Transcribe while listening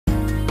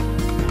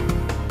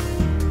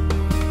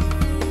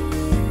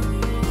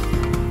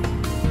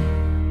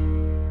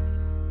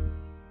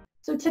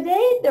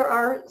today there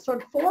are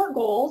sort of 4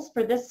 goals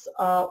for this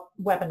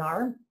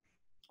webinar.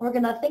 We're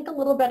going to think a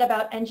little bit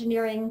about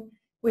engineering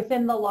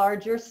within the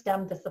larger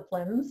STEM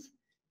disciplines,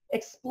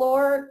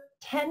 explore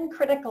 10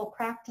 critical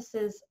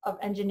practices of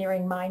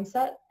engineering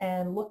mindset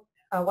and look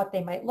what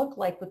they might look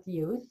like with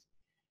youth,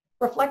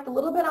 reflect a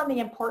little bit on the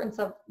importance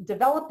of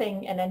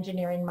developing an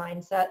engineering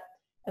mindset,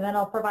 and then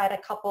I'll provide a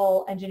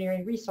couple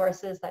engineering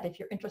resources that if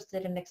you're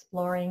interested in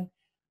exploring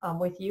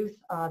with youth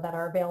that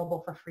are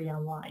available for free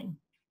online.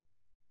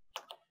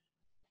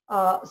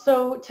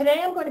 So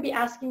today I'm going to be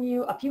asking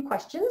you a few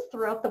questions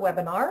throughout the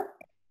webinar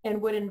and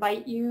would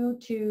invite you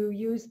to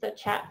use the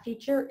chat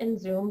feature in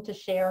Zoom to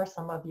share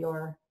some of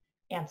your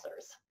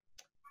answers.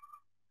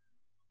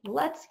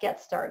 Let's get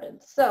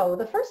started. So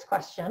the first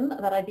question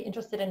that I'd be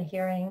interested in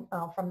hearing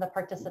from the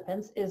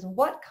participants is,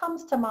 what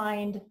comes to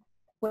mind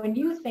when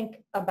you think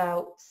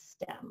about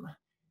STEM?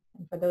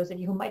 And for those of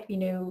you who might be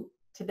new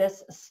to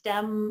this,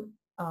 STEM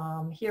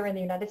here in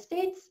the United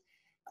States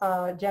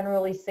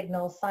generally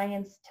signals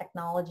science,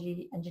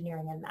 technology,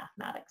 engineering, and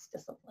mathematics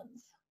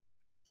disciplines.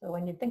 So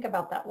when you think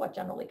about that, what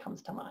generally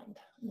comes to mind?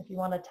 And if you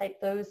want to type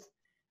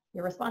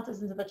your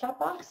responses into the chat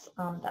box,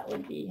 that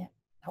would be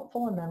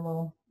helpful, and then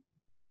we'll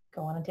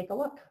go on and take a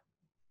look.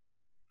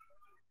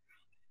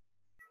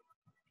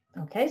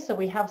 Okay, so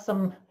we have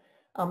some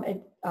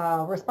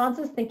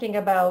responses thinking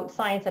about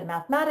science and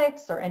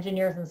mathematics, or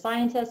engineers and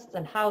scientists,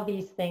 and how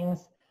these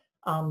things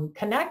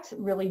connect,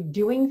 really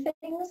doing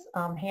things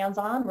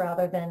hands-on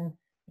rather than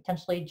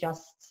potentially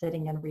just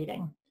sitting and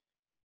reading.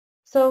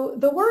 So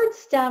the word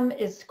STEM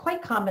is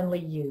quite commonly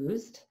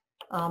used,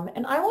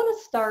 and I want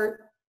to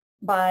start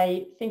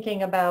by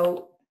thinking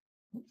about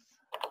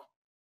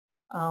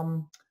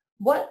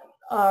what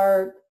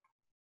are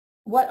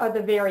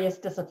the various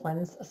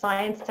disciplines: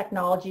 science,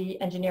 technology,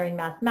 engineering,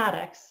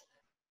 mathematics.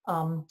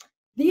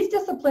 These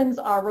disciplines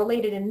are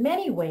related in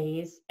many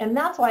ways, and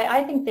that's why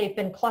I think they've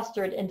been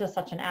clustered into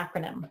such an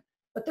acronym.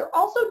 But they're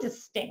also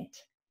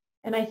distinct.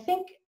 And I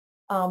think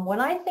when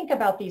I think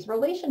about these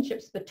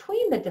relationships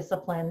between the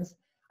disciplines,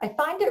 I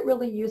find it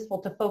really useful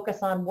to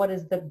focus on what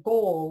is the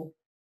goal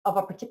of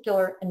a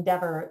particular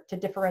endeavor to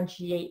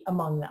differentiate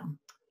among them.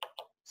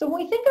 So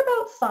when we think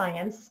about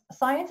science,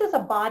 science is a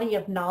body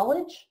of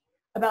knowledge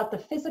about the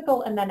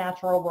physical and the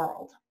natural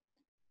world.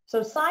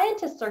 So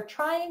scientists are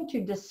trying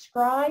to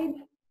describe,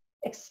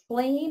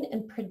 explain,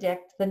 and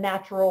predict the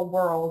natural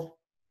world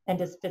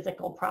and its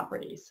physical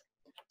properties.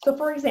 So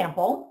for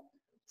example,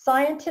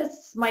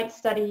 scientists might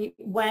study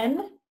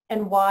when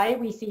and why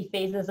we see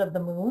phases of the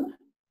moon,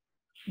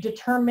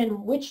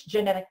 determine which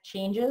genetic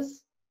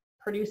changes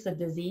produce a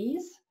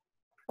disease,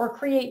 or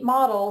create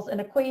models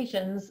and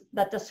equations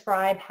that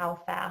describe how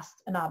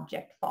fast an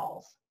object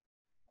falls.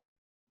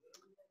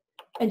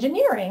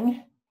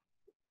 Engineering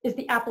is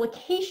the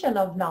application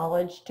of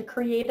knowledge to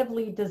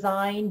creatively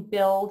design,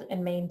 build,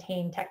 and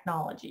maintain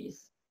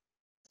technologies.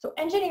 So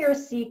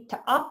engineers seek to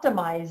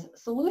optimize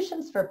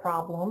solutions for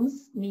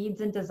problems,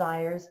 needs, and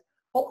desires,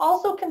 while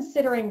also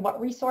considering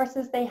what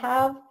resources they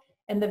have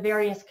and the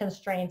various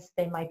constraints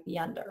they might be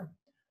under.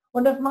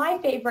 One of my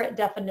favorite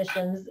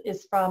definitions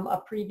is from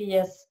a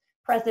previous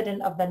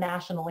president of the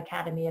National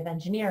Academy of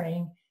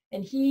Engineering,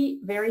 and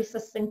he very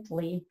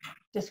succinctly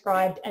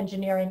described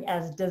engineering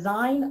as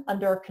design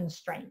under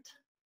constraint.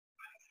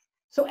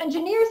 So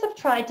engineers have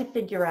tried to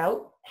figure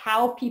out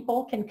how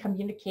people can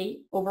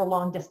communicate over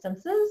long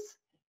distances.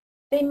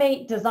 They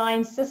may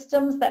design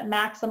systems that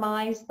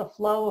maximize the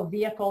flow of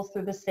vehicles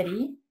through the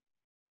city,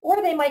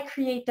 or they might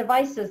create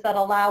devices that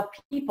allow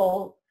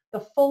people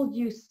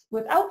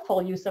without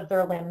full use of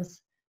their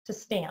limbs to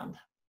stand.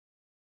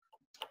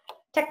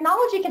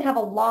 Technology can have a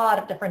lot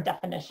of different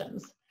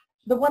definitions.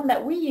 The one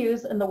that we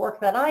use in the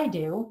work that I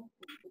do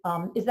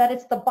is that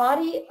it's the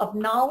body of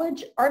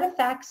knowledge,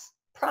 artifacts,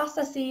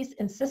 processes,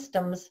 and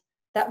systems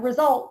that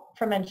result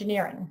from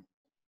engineering.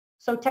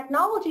 So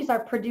technologies are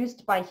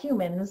produced by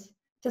humans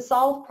to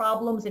solve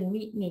problems and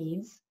meet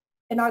needs,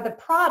 and are the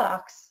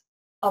products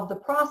of the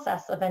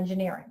process of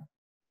engineering.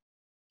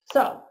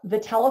 So the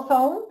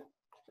telephone,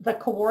 the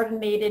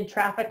coordinated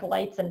traffic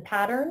lights and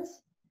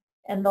patterns,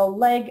 and the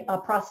leg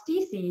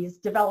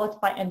prostheses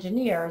developed by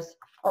engineers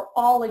are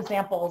all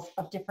examples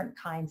of different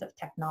kinds of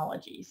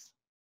technologies.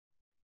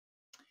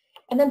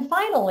 And then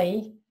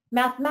finally,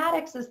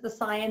 mathematics is the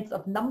science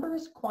of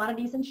numbers,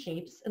 quantities, and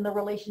shapes and the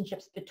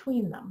relationships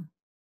between them.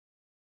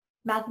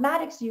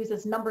 Mathematics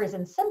uses numbers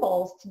and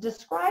symbols to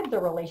describe the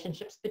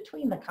relationships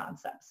between the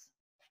concepts.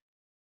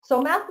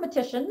 So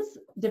mathematicians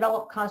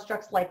develop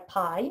constructs like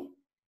pi,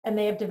 and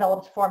they have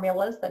developed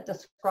formulas that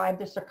describe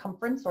the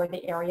circumference or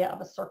the area of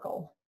a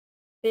circle.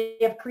 They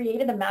have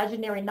created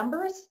imaginary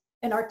numbers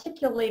and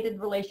articulated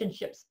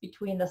relationships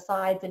between the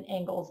sides and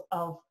angles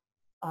of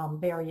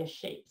various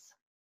shapes.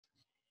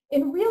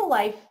 In real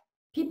life,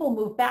 people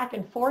move back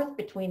and forth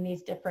between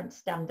these different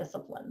STEM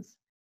disciplines.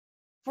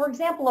 For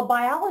example, a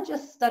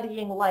biologist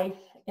studying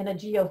life in a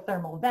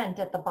geothermal vent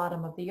at the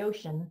bottom of the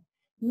ocean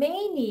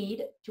may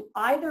need to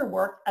either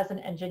work as an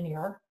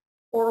engineer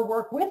or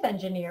work with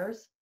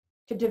engineers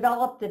to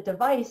develop the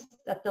device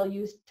that they'll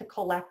use to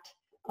collect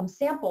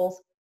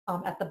samples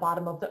at the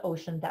bottom of the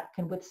ocean that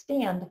can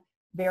withstand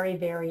very,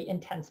 very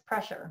intense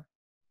pressure.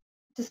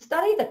 To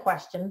study the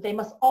question, they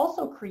must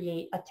also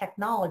create a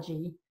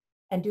technology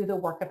and do the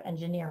work of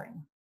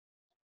engineering.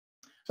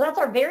 So that's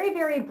our very,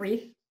 very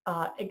brief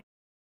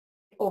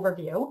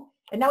overview.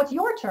 And now it's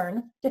your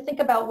turn to think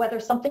about whether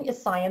something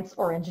is science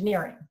or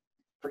engineering.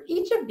 For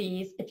each of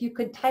these, if you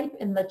could type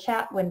in the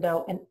chat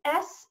window an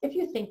S if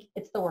you think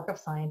it's the work of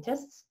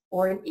scientists,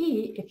 or an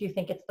E if you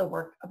think it's the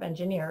work of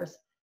engineers,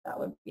 that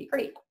would be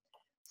great.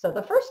 So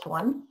the first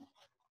one,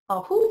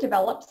 who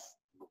develops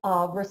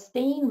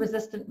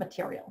stain-resistant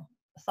material?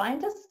 A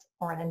scientist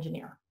or an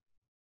engineer?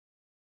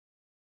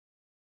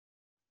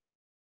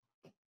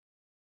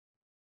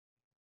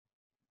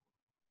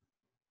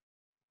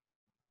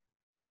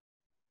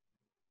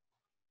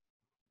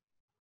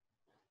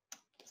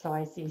 So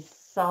I see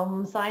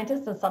some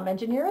scientists and some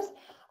engineers.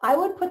 I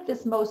would put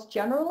this most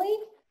generally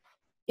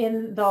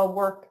in the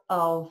work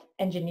of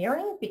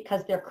engineering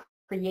because they're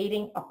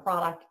creating a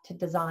product to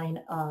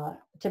design,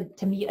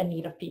 to meet a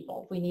need of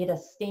people. We need a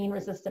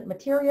stain-resistant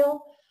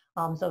material.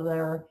 So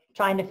they're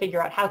trying to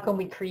figure out how can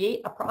we create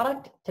a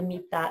product to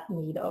meet that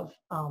need of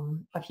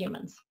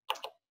humans.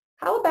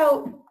 How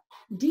about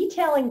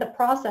detailing the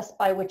process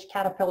by which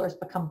caterpillars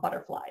become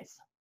butterflies?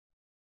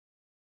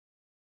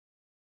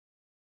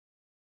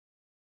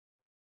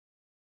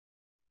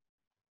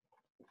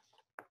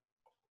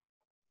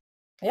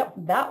 Yep,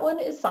 that one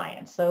is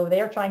science. So they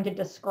are trying to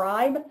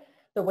describe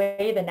the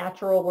way the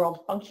natural world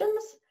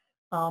functions.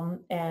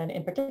 And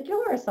in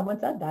particular, as someone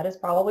said, that is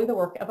probably the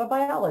work of a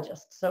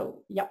biologist.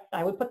 So yep,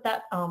 I would put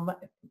that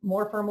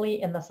more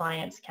firmly in the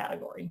science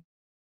category.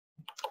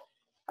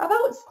 How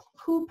about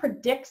who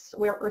predicts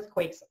where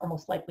earthquakes are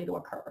most likely to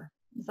occur?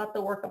 Is that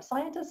the work of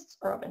scientists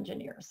or of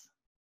engineers?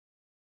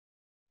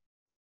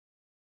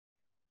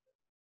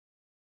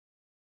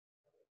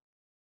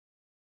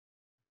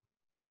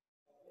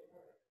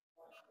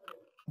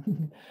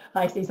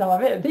 I see some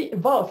of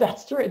it. Both,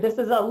 that's true. This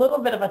is a little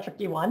bit of a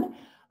tricky one.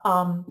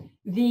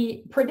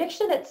 The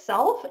prediction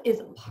itself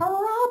is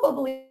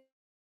probably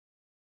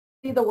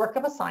the work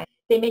of a scientist.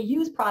 They may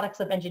use products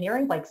of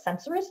engineering like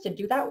sensors to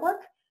do that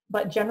work,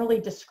 but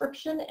generally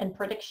description and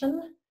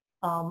prediction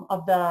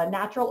of the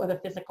natural or the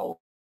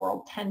physical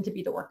world tend to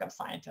be the work of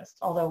scientists.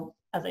 Although,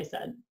 as I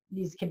said,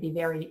 these can be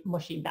very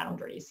mushy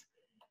boundaries.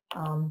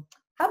 How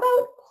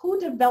about who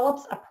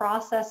develops a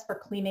process for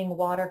cleaning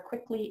water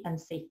quickly and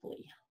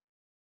safely?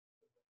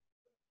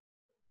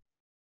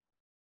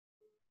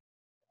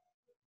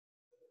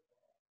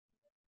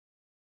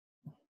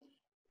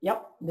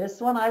 Yep,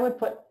 this one I would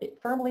put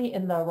firmly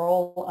in the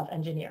role of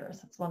engineers.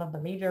 It's one of the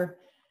major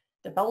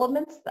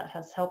developments that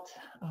has helped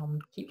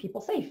keep people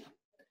safe.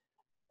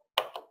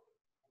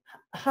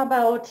 How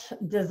about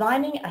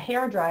designing a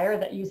hairdryer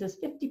that uses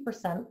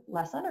 50%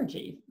 less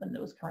energy than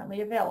those currently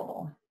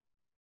available?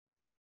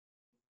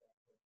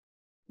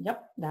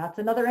 Yep, that's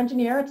another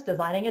engineer. It's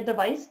designing a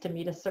device to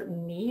meet a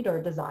certain need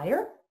or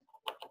desire.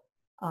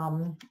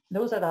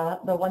 Those are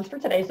the ones for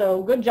today.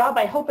 So good job.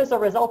 I hope as a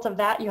result of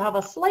that, you have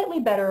a slightly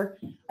better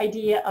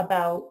idea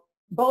about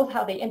both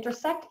how they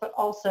intersect, but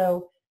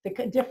also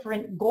the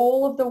different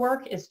goal of the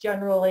work is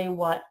generally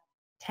what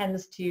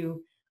tends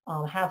to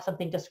have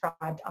something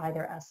described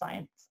either as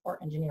science or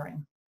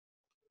engineering.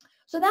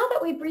 So now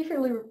that we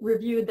briefly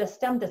reviewed the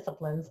STEM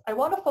disciplines, I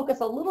want to focus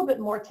a little bit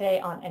more today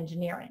on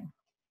engineering.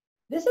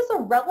 This is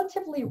a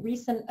relatively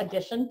recent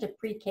addition to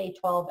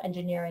pre-K-12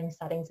 engineering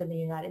settings in the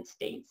United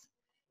States.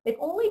 They've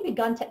only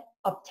begun to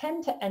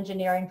attend to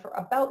engineering for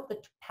about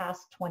the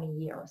past 20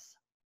 years.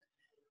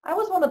 I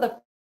was one of the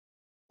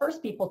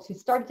first people to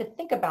start to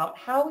think about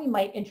how we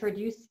might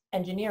introduce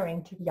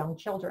engineering to young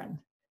children.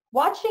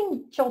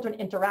 Watching children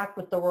interact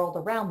with the world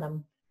around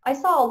them, I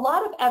saw a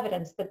lot of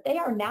evidence that they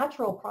are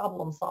natural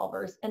problem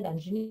solvers and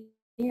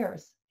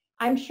engineers.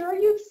 I'm sure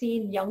you've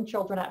seen young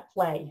children at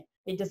play.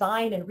 They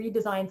design and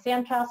redesign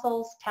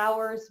sandcastles,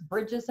 towers,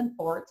 bridges, and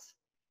forts.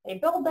 They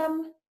build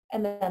them,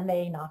 and then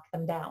they knock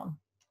them down.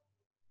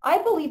 I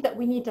believe that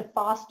we need to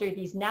foster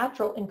these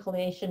natural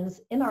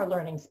inclinations in our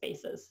learning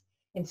spaces,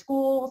 in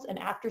schools and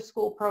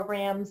after-school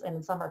programs and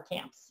in summer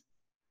camps.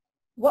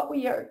 What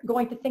we are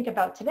going to think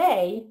about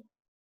today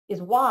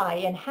is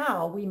why and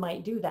how we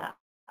might do that.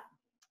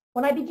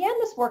 When I began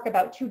this work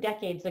about 2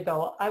 decades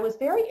ago, I was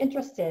very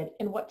interested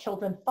in what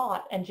children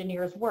thought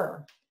engineers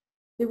were.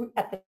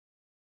 At the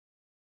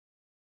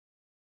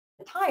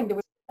time,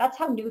 that's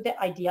how new the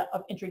idea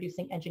of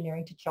introducing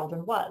engineering to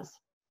children was.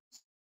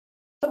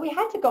 So we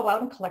had to go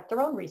out and collect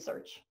our own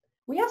research.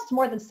 We asked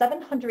more than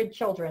 700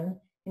 children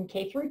in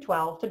K through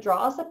 12 to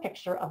draw us a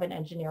picture of an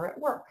engineer at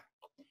work,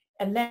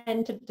 and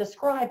then to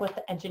describe what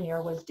the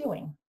engineer was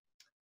doing.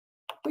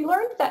 We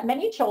learned that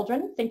many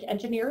children think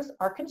engineers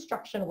are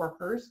construction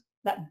workers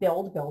that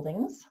build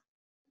buildings,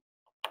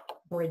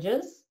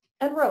 bridges,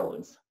 and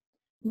roads.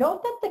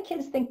 Note that the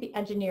kids think the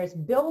engineers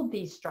build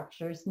these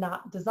structures,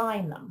 not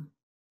design them.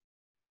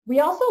 We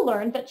also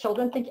learned that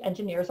children think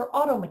engineers are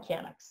auto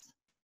mechanics.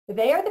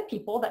 They are the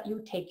people that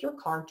you take your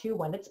car to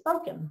when it's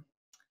broken.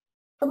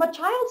 From a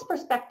child's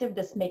perspective,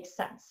 this makes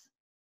sense.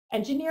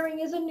 Engineering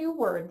is a new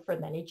word for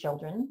many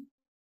children.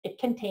 It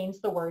contains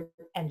the word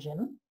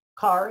engine.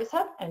 Cars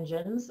have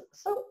engines,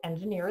 so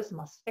engineers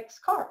must fix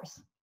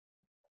cars.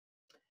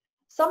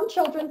 Some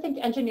children think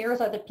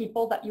engineers are the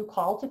people that you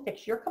call to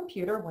fix your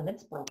computer when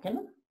it's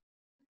broken.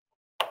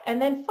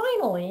 And then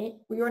finally,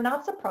 we were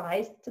not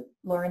surprised to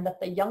learn that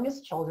the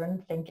youngest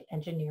children think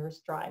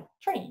engineers drive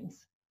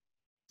trains.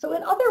 So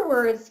in other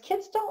words,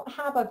 kids don't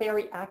have a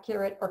very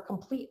accurate or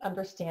complete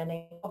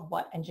understanding of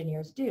what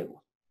engineers do.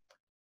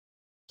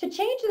 To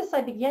change this,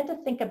 I began to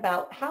think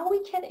about how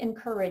we can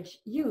encourage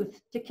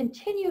youth to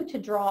continue to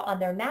draw on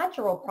their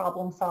natural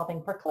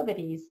problem-solving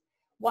proclivities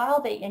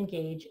while they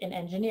engage in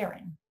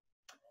engineering.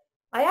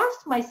 I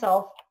asked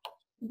myself,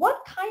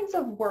 what kinds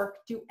of work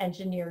do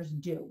engineers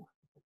do?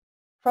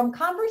 From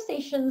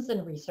conversations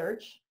and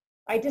research,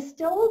 I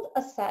distilled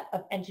a set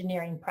of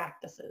engineering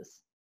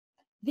practices.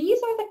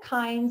 These are the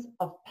kinds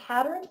of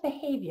patterned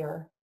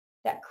behavior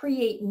that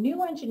create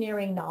new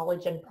engineering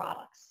knowledge and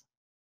products.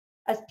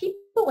 As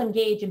people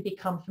engage and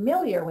become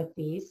familiar with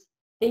these,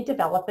 they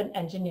develop an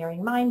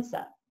engineering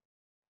mindset.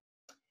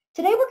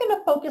 Today, we're going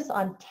to focus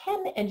on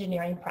 10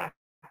 engineering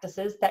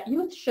practices that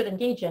youth should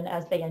engage in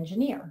as they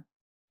engineer.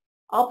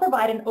 I'll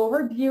provide an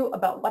overview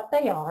about what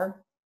they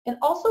are and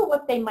also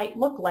what they might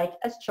look like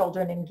as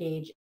children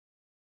engage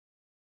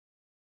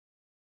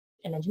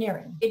in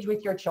engineering. Engage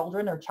with your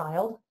children or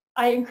child.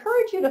 I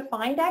encourage you to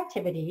find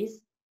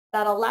activities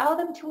that allow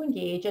them to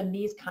engage in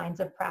these kinds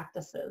of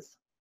practices.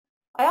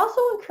 I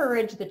also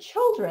encourage the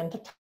children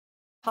to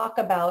talk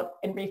about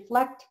and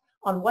reflect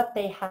on what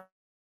they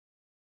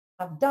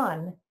have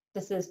done.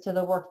 This is to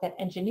the work that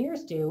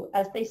engineers do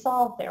as they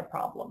solve their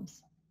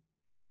problems.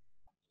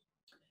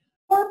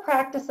 Core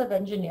practice of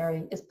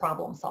engineering is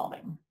problem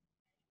solving.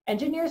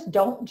 Engineers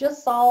don't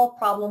just solve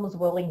problems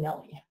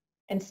willy-nilly.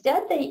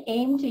 Instead, they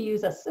aim to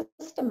use a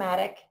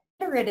systematic,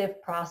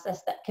 iterative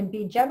process that can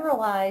be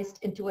generalized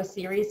into a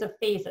series of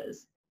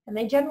phases, and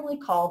they generally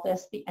call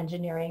this the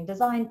engineering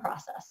design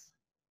process.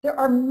 There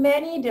are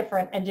many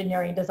different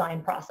engineering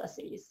design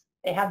processes.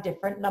 They have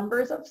different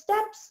numbers of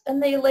steps,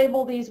 and they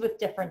label these with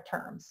different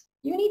terms.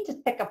 You need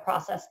to pick a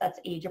process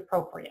that's age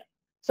appropriate.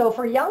 So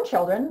for young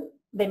children,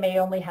 they may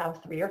only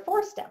have 3 or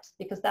 4 steps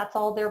because that's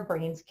all their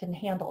brains can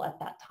handle at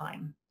that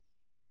time.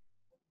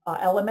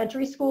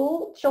 Elementary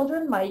school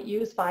children might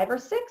use 5 or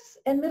 6,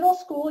 and middle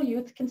school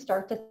youth can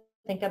start to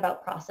think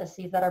about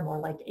processes that are more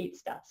like 8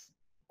 steps.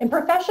 In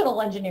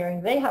professional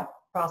engineering, they have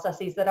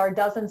processes that are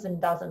dozens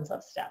and dozens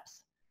of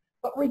steps.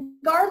 But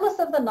regardless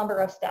of the number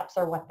of steps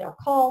or what they're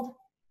called,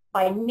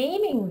 by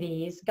naming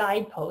these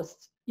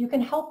guideposts, you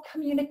can help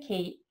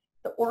communicate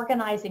the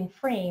organizing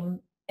frame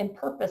and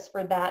purpose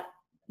for that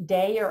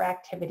day or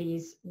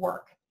activity's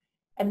work,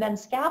 and then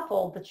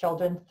scaffold the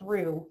children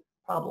through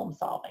problem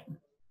solving.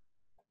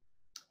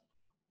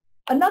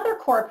 Another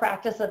core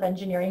practice of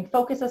engineering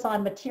focuses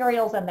on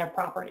materials and their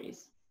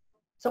properties.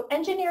 So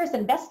engineers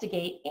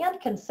investigate and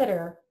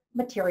consider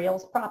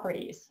materials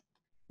properties.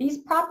 These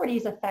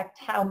properties affect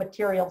how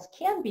materials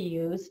can be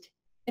used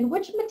and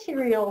which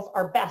materials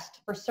are best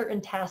for certain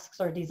tasks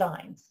or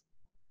designs.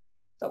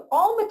 So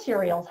all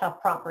materials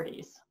have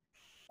properties.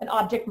 An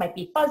object might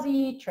be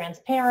fuzzy,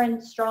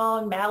 transparent,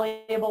 strong,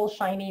 malleable,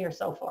 shiny, or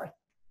so forth.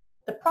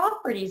 The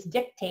properties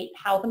dictate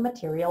how the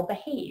material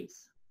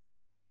behaves.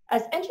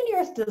 As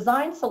engineers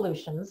design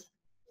solutions,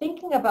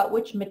 thinking about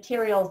which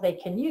materials they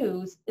can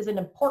use is an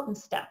important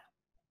step.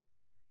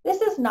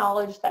 This is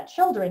knowledge that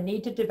children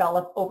need to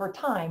develop over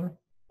time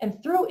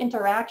and through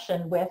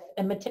interaction with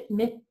and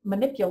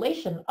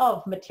manipulation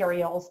of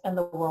materials and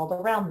the world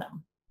around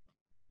them.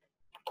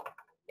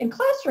 In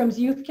classrooms,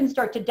 youth can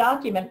start to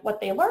document what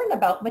they learn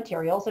about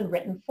materials in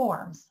written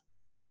forms.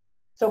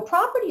 So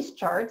properties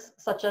charts,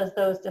 such as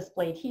those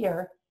displayed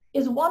here,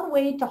 is one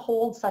way to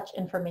hold such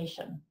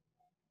information.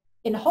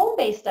 In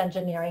home-based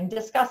engineering,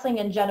 discussing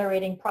and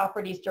generating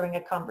properties during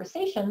a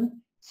conversation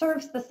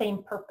serves the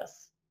same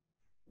purpose.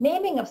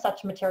 Naming of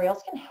such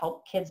materials can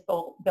help kids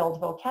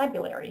build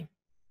vocabulary.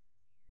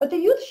 But the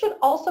youth should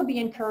also be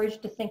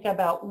encouraged to think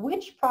about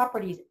which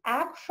properties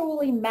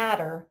actually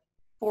matter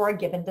for a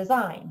given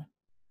design.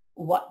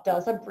 What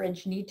does a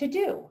bridge need to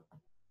do?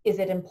 Is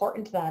it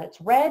important that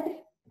it's red?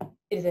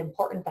 Is it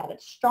important that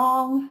it's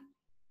strong?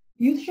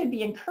 Youth should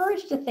be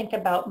encouraged to think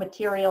about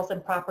materials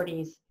and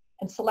properties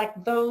and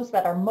select those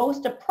that are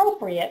most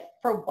appropriate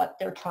for what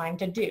they're trying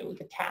to do,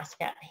 the task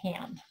at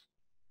hand.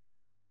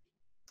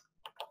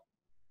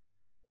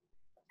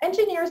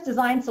 Engineers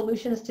design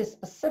solutions to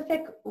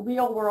specific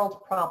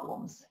real-world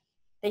problems.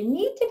 They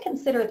need to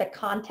consider the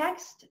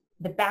context,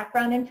 the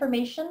background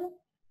information,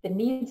 the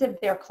needs of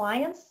their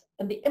clients,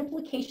 and the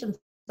implications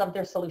of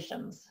their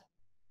solutions.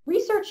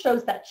 Research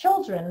shows that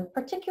children,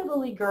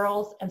 particularly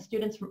girls and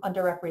students from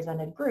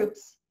underrepresented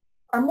groups,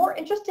 are more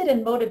interested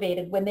and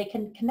motivated when they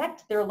can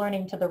connect their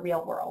learning to the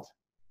real world.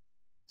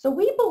 So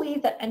we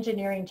believe that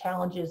engineering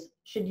challenges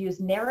should use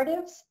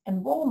narratives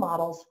and role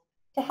models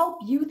to help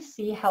youth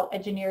see how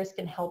engineers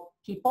can help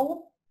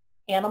people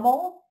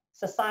animal,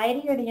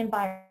 society, or the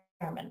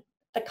environment.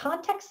 The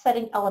context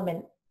setting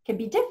element can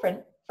be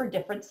different for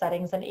different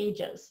settings and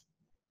ages.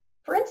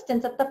 For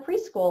instance, at the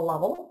preschool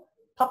level,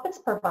 puppets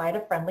provide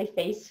a friendly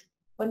face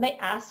when they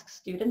ask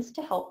students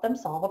to help them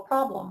solve a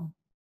problem.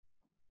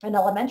 In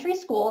elementary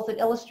schools, an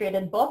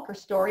illustrated book or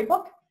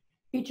storybook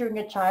featuring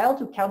a child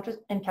who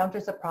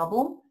encounters a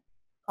problem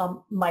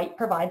might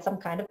provide some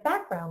kind of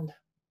background.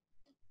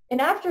 In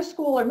after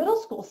school or middle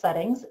school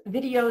settings,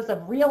 videos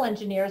of real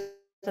engineers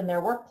in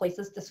their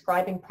workplaces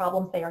describing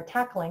problems they are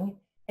tackling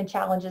and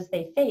challenges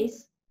they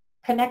face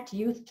connect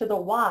youth to the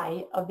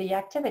why of the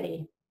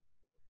activity.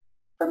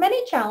 For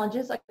many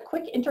challenges, a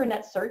quick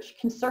internet search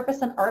can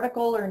surface an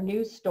article or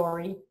news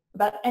story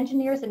about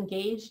engineers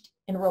engaged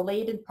in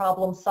related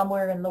problems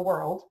somewhere in the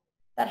world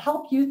that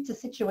help youth to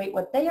situate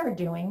what they are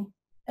doing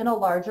in a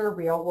larger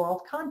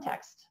real-world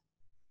context.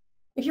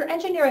 If you're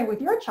engineering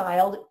with your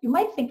child, you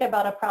might think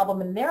about a problem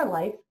in their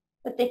life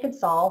that they could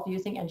solve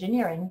using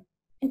engineering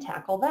and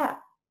tackle that.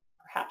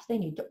 Perhaps they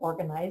need to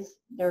organize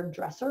their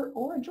dresser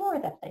or a drawer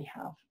that they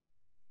have.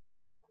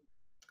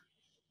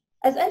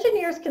 As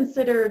engineers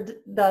consider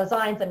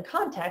designs and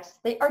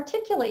context, they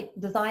articulate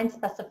design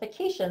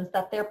specifications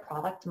that their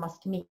product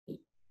must meet.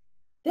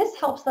 This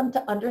helps them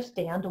to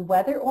understand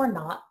whether or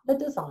not the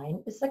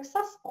design is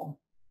successful.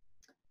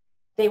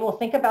 They will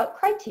think about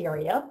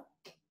criteria.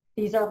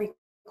 These are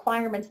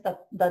requirements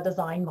that the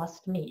design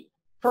must meet.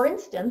 For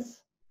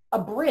instance, a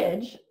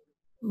bridge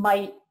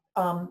might,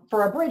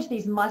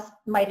 these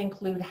might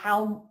include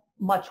how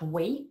much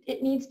weight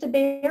it needs to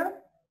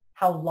bear,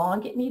 how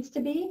long it needs to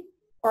be,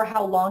 or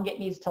how long it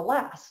needs to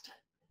last.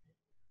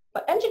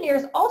 But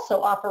engineers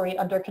also operate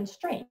under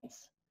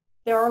constraints.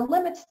 There are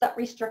limits that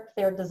restrict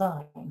their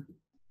design.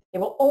 They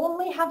will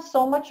only have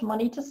so much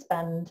money to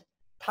spend,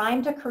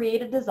 time to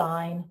create a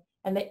design,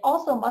 and they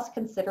also must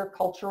consider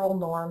cultural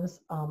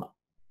norms.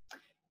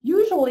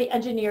 Usually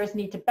engineers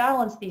need to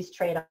balance these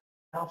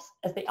trade-offs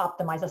as they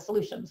optimize a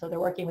solution. So they're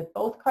working with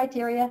both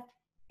criteria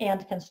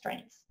and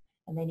constraints,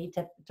 and they need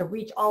to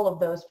reach all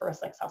of those for a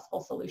successful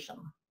solution.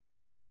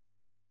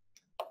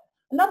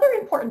 Another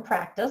important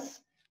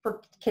practice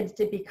for kids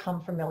to become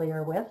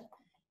familiar with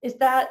is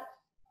that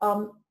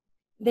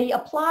they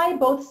apply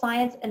both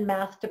science and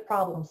math to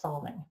problem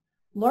solving.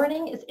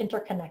 Learning is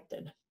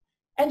interconnected.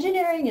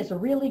 Engineering is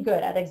really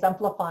good at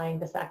exemplifying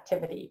this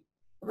activity.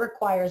 It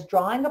requires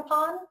drawing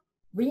upon,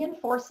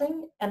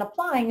 reinforcing, and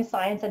applying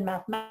science and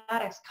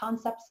mathematics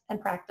concepts and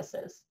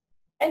practices.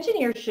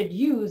 Engineers should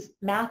use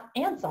math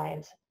and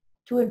science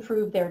to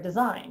improve their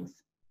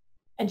designs.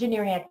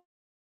 Engineering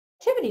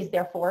activities,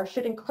 therefore,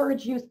 should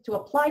encourage youth to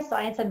apply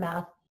science and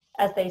math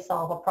as they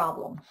solve a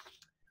problem.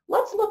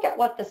 Let's look at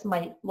what this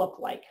might look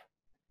like.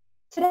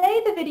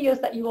 Today, the videos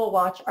that you will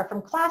watch are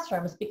from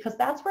classrooms because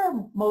that's where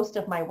most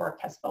of my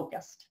work has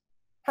focused.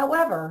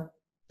 However,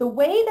 the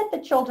way that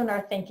the children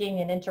are thinking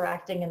and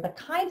interacting and the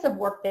kinds of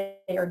work they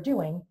are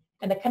doing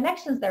and the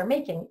connections they're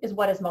making is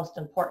what is most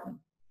important.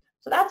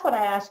 So that's what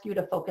I ask you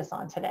to focus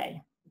on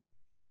today.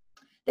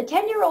 The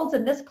 10-year-olds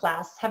in this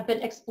class have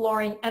been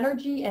exploring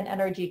energy and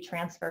energy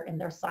transfer in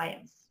their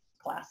science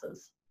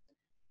classes.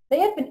 They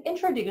have been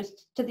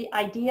introduced to the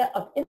idea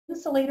of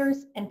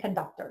insulators and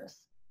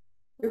conductors.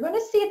 We're going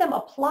to see them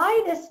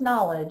apply this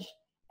knowledge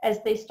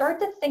as they start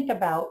to think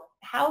about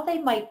how they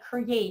might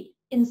create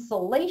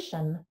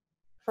insulation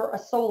for a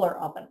solar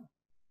oven.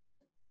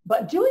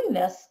 But doing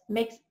this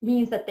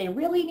means that they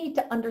really need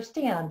to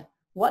understand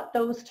what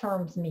those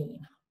terms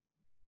mean.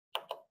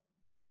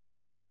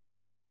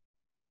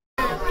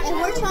 If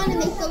we're trying to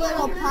make a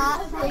little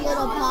pot,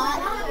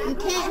 you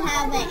can't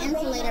have an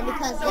insulator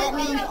because that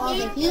means all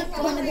the heat's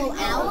going to go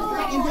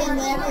out, and then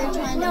whatever you're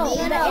trying to make. No,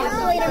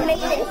 insulator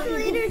makes it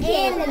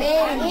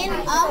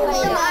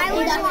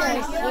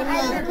conductors.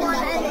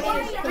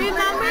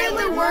 Remember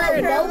the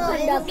word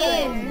conductor.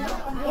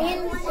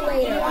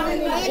 Insulator.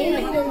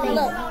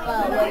 Look,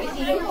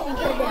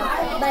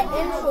 but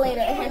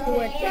insulator, it has the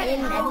word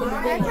in at the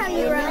beginning. That's how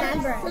you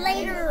remember.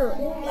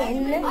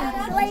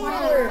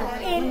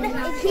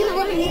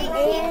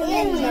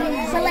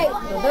 So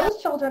those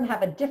children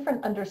have a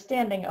different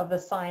understanding of the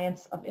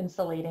science of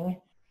insulating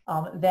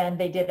than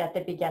they did at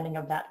the beginning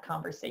of that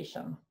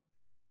conversation.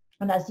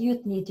 And as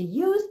youth need to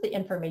use the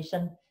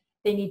information,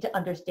 they need to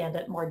understand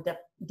it more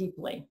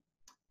deeply.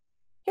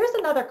 Here's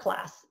another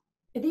class.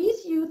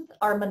 These youth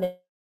are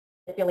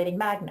manipulating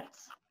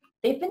magnets.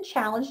 They've been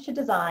challenged to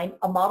design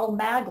a model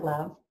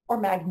maglev, or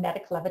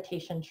magnetic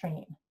levitation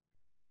train.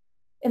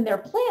 In their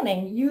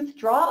planning, youth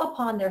draw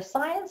upon their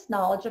science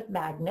knowledge of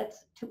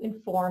magnets to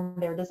inform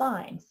their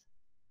designs.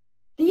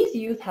 These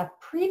youth have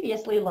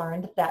previously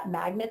learned that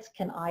magnets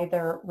can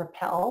either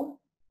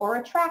repel or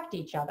attract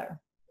each other.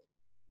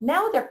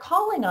 Now they're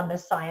calling on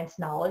this science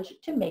knowledge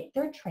to make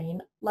their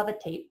train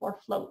levitate or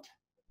float.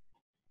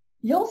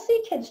 You'll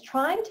see kids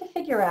trying to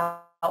figure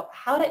out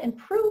how to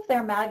improve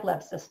their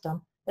maglev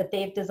system that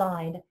they've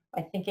designed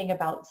by thinking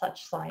about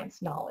such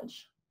science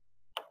knowledge.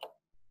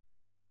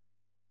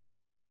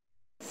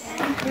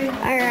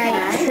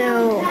 Alright,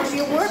 so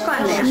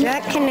Is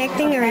that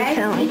connecting or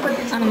repelling?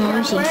 On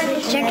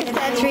emoji. Check if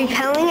that's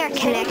repelling or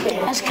connecting.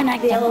 That's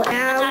connecting.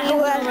 Now we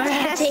will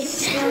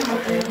test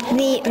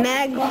the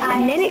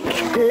magnetic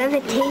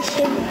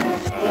levitation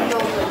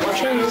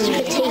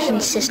Transportation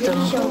system.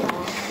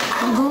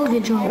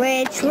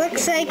 which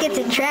looks like it's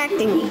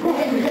attracting me.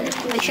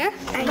 Sure?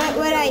 But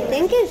what I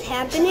think is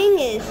happening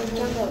is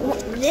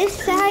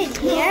this side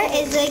here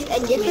is like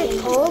a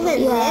different pole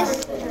than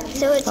this.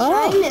 So it's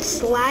trying to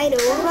slide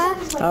over.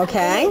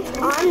 Okay. It's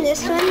on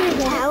this one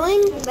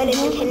repelling, but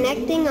it's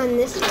connecting on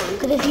this one.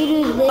 Because if you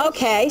do this,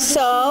 Okay,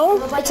 so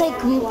it's like,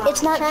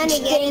 it's not Trying to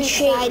get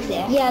inside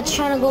there. Yeah, it's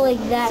trying to go like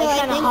that. So it's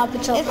I trying to hop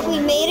think itself. if we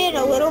made it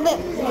a little bit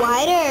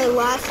wider or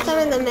lost some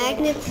of the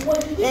magnets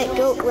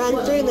that run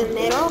through the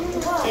middle,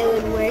 it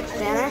would work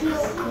better.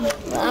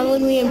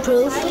 Would we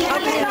improve?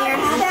 Okay,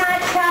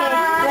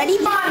 ready?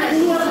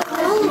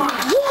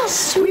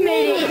 Yes, We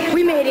made it.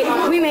 We made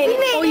it. We made it.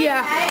 Oh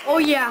yeah. Oh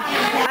yeah.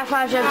 High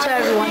five to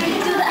everyone.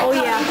 Oh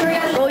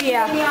yeah. Oh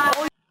yeah.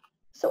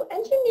 So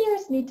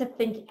engineers need to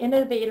think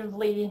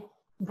innovatively,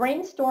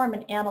 brainstorm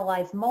and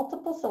analyze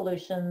multiple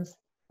solutions,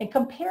 and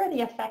compare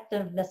the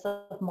effectiveness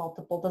of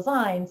multiple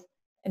designs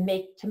and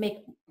make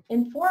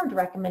informed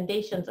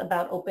recommendations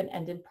about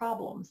open-ended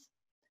problems.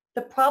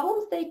 The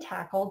problems they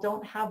tackle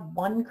don't have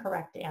one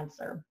correct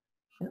answer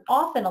and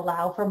often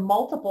allow for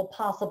multiple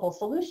possible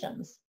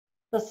solutions.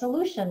 The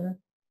solution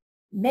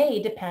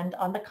may depend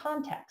on the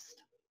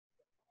context.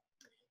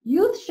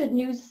 Youth should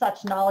use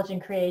such knowledge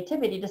and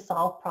creativity to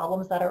solve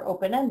problems that are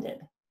open-ended.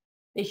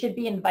 They should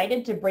be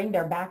invited to bring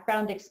their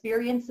background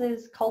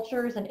experiences,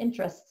 cultures, and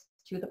interests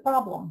to the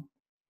problem.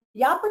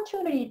 The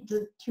opportunity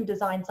to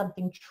design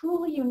something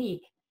truly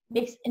unique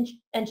makes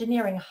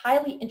engineering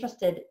highly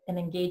interested and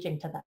engaging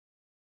to them.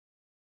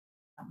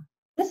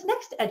 This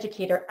next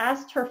educator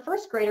asked her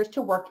first graders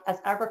to work as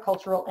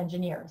agricultural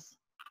engineers.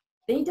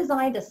 They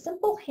designed a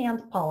simple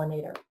hand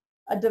pollinator,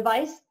 a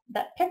device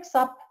that picks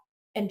up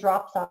and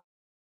drops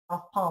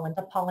off pollen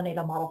to pollinate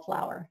a model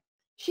flower.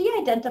 She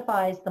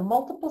identifies the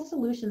multiple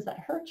solutions that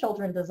her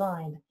children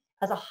designed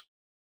as a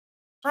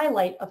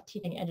highlight of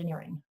teaching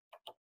engineering.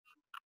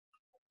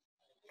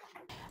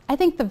 I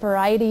think the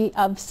variety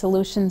of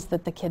solutions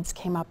that the kids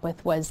came up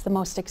with was the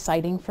most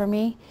exciting for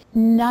me.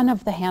 None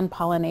of the hand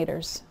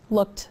pollinators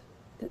looked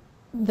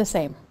the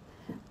same,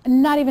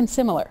 not even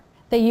similar.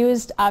 They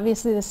used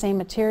obviously the same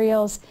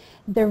materials.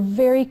 They're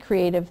very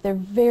creative, they're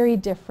very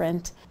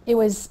different. It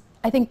was,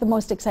 I think the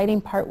most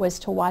exciting part was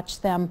to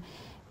watch them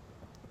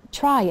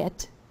try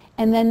it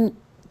and then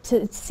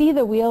to see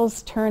the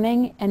wheels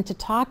turning and to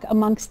talk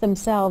amongst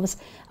themselves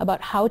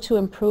about how to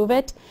improve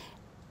it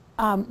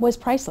was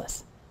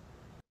priceless.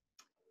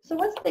 So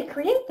once they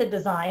create the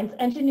designs,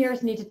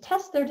 engineers need to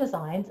test their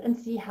designs and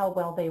see how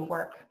well they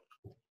work.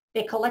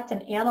 They collect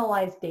and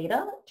analyze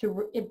data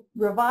to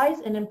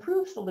revise and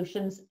improve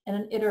solutions in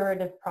an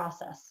iterative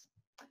process.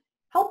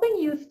 Helping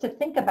youth to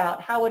think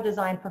about how a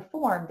design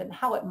performed and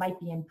how it might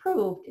be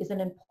improved is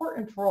an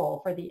important role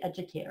for the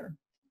educator.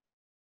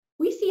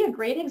 We see a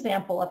great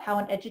example of how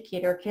an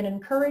educator can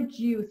encourage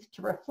youth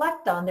to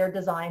reflect on their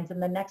designs in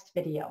the next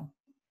video.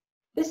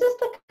 This is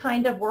the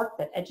kind of work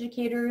that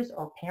educators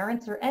or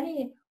parents or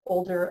any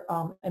older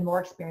and more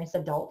experienced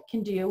adult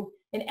can do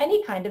in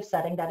any kind of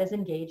setting that is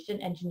engaged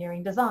in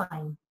engineering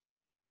design.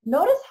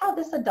 Notice how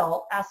this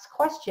adult asks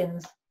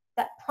questions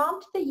that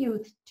prompt the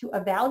youth to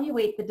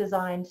evaluate the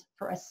designs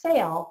for a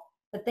sail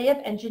that they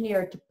have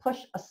engineered to push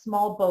a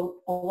small boat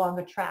along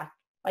a track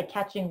by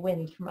catching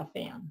wind from a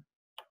fan.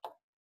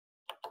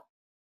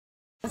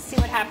 Let's see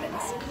what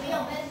happens.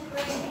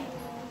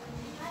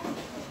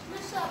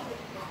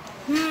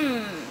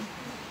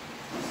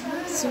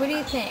 So what do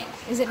you think?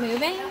 Is it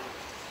moving?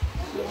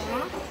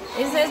 Yeah.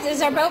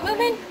 Is our boat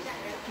moving?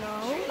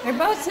 No. Our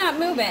boat's not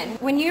moving.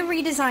 When you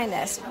redesign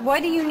this,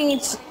 what do you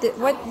need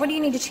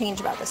to change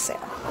about this sail?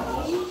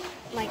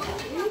 Like,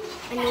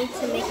 I need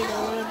to make it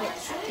a little bit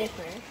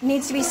stiffer. It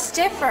needs to be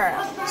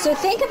stiffer. So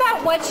think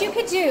about what you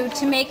could do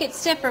to make it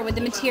stiffer with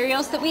the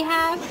materials that we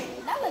have.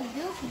 That looks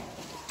goofy.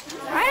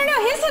 I don't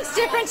know, his looks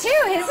different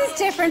too. His is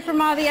different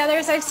from all the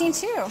others I've seen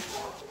too.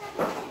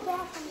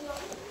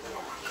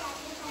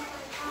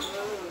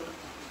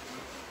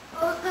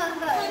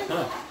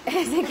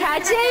 Is it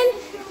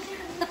catching?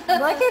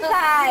 Look at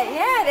that.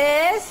 Yeah, it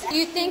is. Do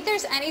you think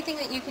there's anything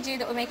that you could do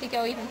that would make it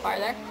go even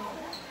farther?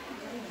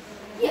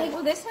 Yeah.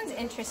 Well, this one's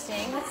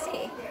interesting. Let's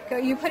see. Go.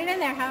 You put it in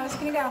there. How is it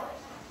going to go?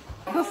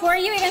 Before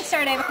you even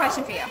start, I have a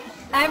question for you.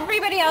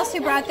 Everybody else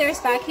who brought theirs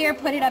back here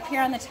put it up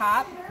here on the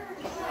top.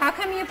 How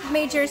come you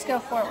made yours go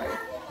forward?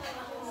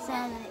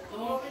 So the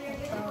air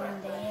could go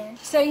in there.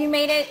 So you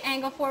made it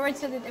angle forward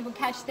so that it would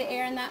catch the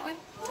air in that way?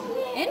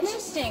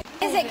 Interesting.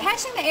 Is it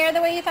catching the air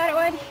the way you thought it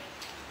would?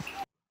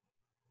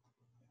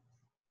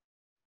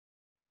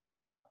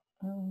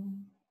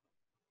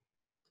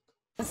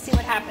 Let's see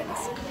what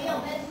happens.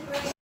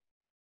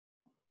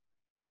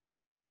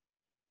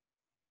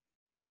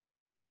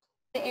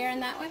 The air in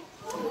that way?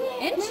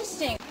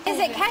 Interesting. Is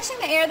it catching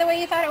the air the way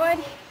you thought it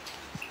would?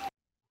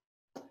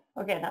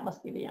 Okay, that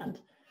must be the end.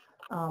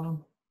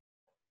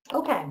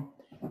 Okay,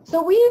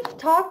 so we've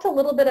talked a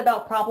little bit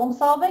about problem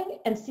solving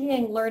and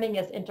seeing learning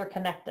as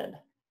interconnected.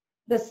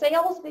 The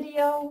sales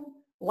video,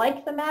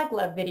 like the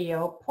maglev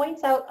video,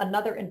 points out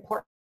another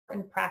important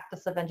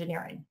practice of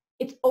engineering.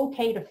 It's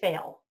okay to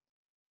fail.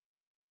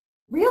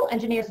 Real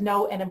engineers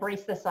know and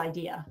embrace this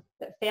idea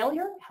that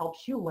failure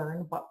helps you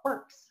learn what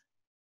works.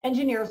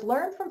 Engineers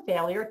learn from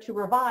failure to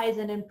revise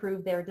and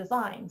improve their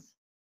designs.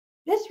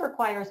 This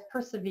requires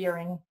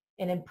persevering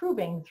and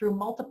improving through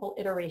multiple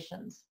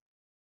iterations.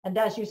 And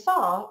as you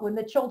saw, when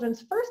the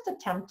children's first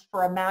attempt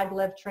for a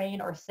maglev train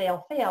or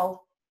sail failed,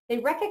 they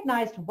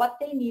recognized what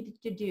they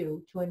needed to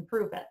do to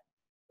improve it.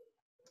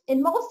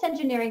 In most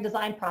engineering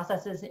design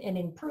processes, an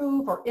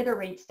improve or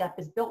iterate step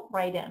is built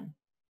right in.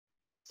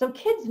 So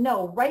kids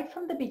know right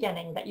from the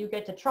beginning that you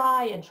get to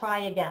try and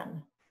try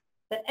again,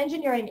 that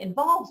engineering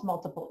involves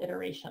multiple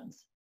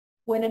iterations.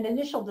 When an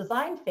initial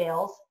design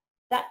fails,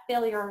 that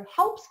failure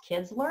helps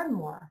kids learn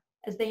more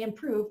as they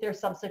improve their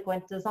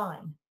subsequent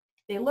design.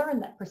 They learn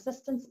that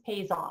persistence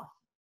pays off.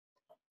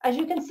 As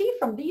you can see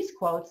from these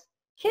quotes,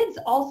 kids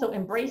also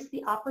embrace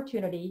the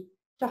opportunity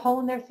to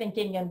hone their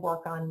thinking and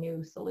work on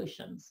new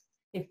solutions.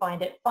 They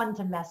find it fun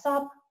to mess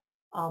up.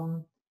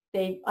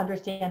 They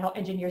understand how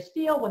engineers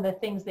feel when the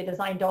things they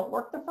design don't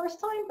work the first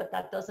time, but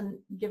that doesn't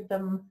give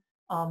them,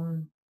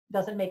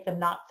 doesn't make them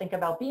not think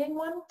about being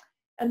one.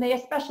 And they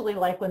especially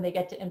like when they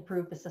get to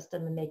improve the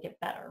system and make it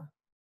better.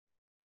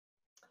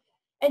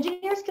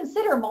 Engineers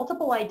consider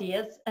multiple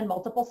ideas and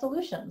multiple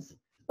solutions,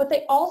 but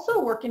they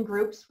also work in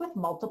groups with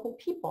multiple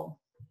people.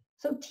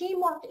 So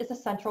teamwork is a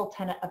central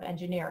tenet of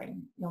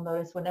engineering. You'll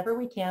notice whenever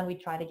we can, we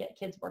try to get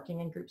kids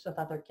working in groups with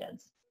other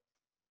kids.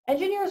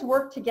 Engineers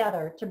work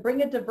together to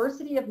bring a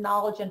diversity of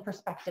knowledge and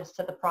perspectives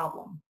to the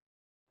problem.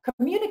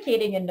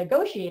 Communicating and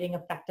negotiating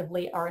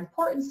effectively are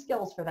important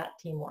skills for that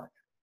teamwork.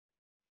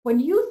 When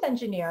youth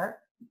engineer,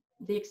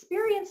 the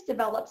experience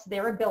develops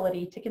their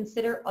ability to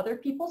consider other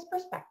people's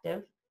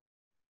perspective,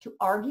 to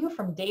argue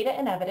from data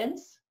and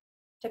evidence,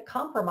 to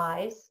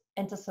compromise,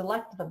 and to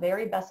select the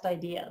very best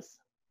ideas.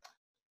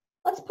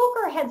 Let's poke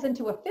our heads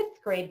into a 5th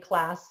grade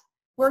class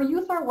where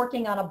youth are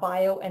working on a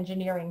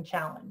bioengineering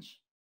challenge.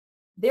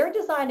 They're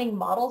designing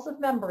models of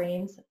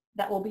membranes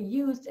that will be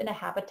used in a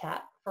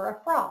habitat for a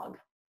frog.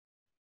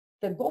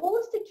 The goal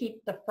is to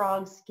keep the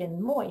frog's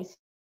skin moist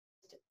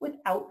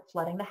without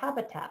flooding the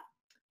habitat.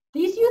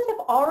 These youth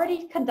have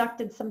already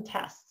conducted some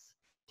tests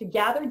to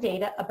gather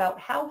data about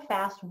how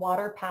fast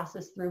water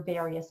passes through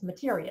various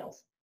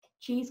materials: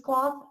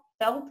 cheesecloth,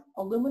 felt,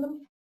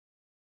 aluminum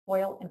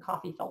foil, and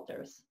coffee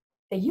filters.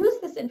 They use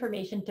this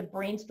information to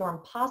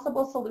brainstorm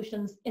possible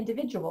solutions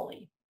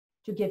individually,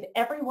 to give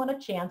everyone a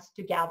chance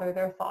to gather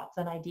their thoughts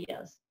and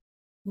ideas.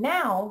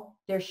 Now,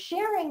 they're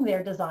sharing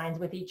their designs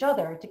with each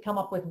other to come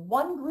up with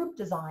one group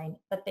design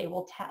that they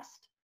will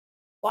test.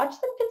 Watch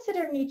them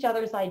considering each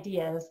other's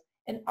ideas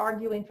and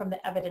arguing from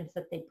the evidence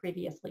that they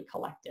previously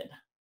collected.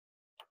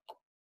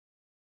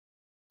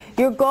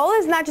 Your goal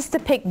is not just to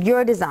pick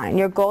your design.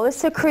 Your goal is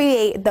to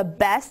create the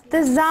best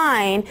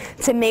design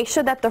to make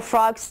sure that the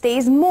frog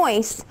stays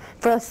moist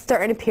for a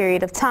certain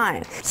period of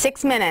time.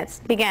 6 minutes,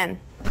 begin.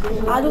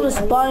 I'll do the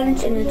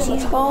sponge and the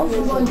cheesecloth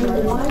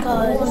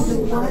because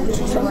the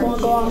cheesecloth will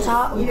go on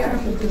top,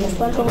 the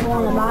sponge will go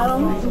on the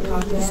bottom.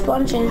 The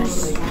sponge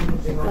is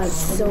like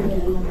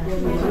silky.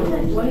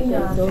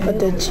 But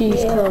the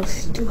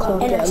cheesecloth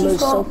get a little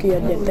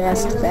soakier than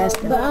faster.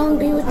 But I don't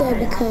agree with that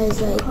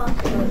because,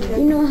 like,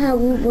 you know how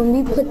when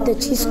we put the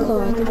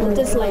cheesecloth, it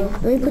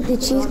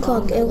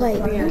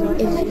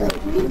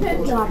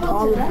dropped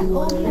all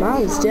of the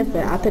Mine's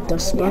different. I put the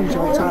sponge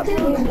on top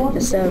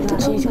instead of the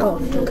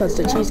cheesecloth because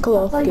the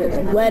cheesecloth gets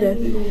wetter.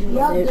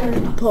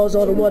 It pours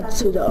all the water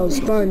to the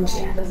sponge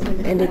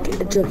and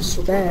it drips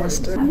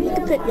fast. You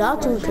can put y'all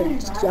two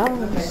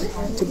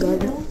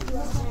together.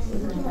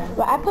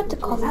 But I put the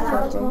coffee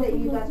filter.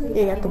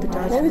 Yeah, I can put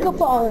that. Maybe we can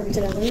put all of it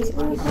together. You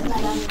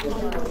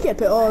can't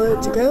put all of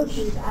it together.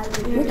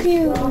 You can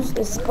use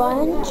the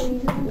sponge.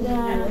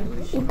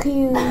 You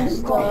can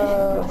use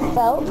the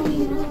felt.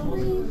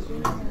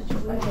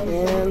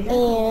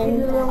 And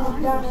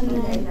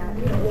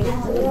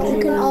you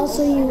can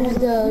also use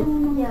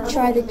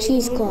try the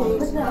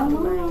cheesecloth.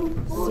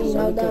 See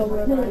how that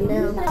works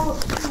now.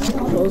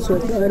 Those were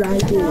good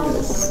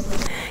ideas.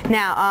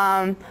 Now,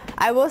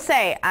 I will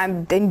say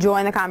I'm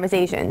enjoying the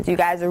conversations. You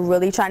guys are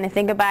really trying to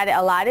think about it.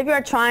 A lot of you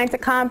are trying to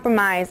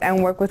compromise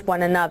and work with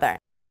one another.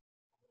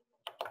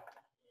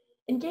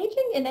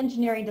 Engaging in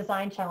engineering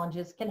design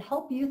challenges can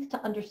help youth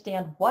to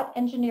understand what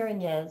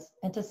engineering is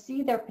and to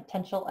see their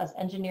potential as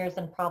engineers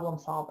and problem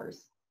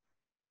solvers.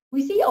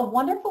 We see a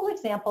wonderful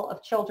example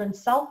of children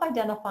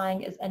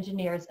self-identifying as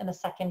engineers in a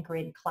 2nd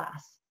grade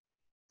class.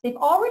 They've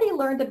already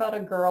learned about a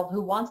girl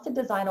who wants to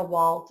design a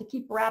wall to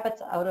keep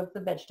rabbits out of the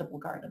vegetable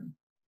garden.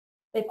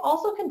 They've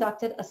also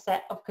conducted a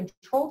set of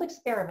controlled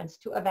experiments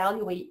to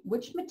evaluate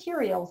which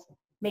materials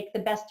make the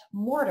best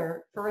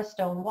mortar for a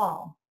stone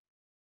wall.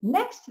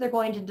 Next, they're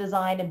going to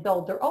design and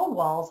build their own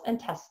walls and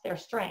test their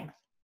strength.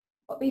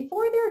 But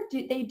before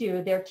they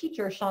do, their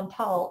teacher,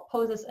 Chantal,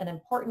 poses an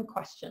important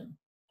question.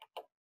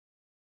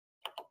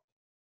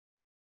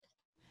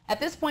 At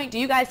this point, do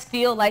you guys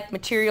feel like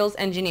materials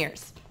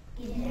engineers?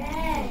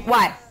 Yes.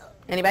 Why?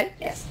 Anybody?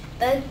 Yes.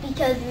 That's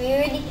because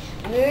we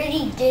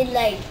already did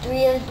like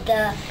 3 of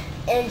the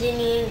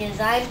engineering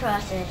design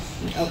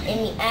process. Okay.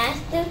 And we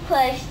asked the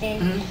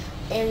questions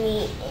and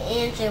we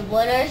answered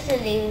what are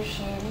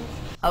solutions.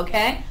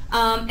 Okay.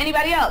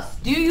 Anybody else?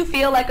 Do you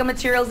feel like a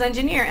materials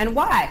engineer and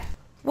why?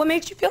 What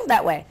makes you feel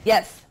that way?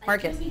 Yes,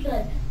 Marcus.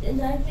 Because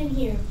since I've been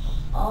here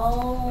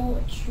all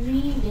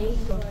 3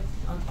 days on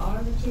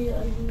our material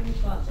engineering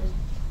process,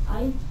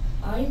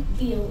 I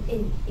feel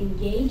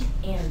engaged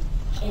and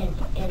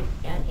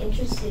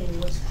interested in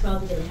what's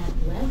probably going to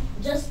happen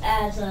left, just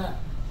as a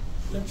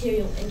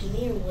material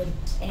engineer would,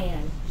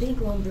 and I think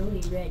I'm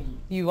really ready.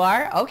 You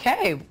are?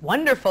 Okay,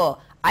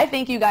 wonderful. I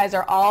think you guys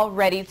are all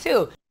ready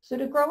too. So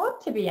to grow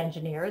up to be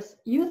engineers,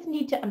 youth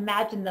need to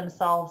imagine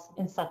themselves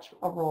in such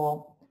a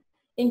role.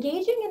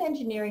 Engaging in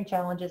engineering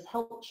challenges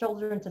help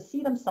children to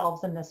see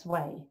themselves in this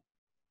way.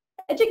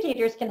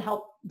 Educators can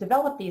help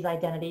develop these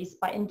identities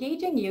by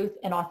engaging youth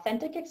in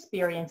authentic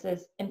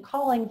experiences and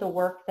calling the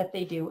work that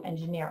they do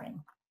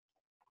engineering.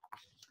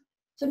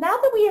 So now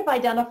that we have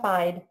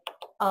identified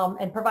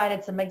and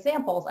provided some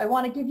examples, I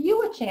want to give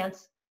you a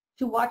chance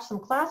to watch some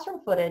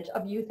classroom footage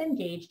of youth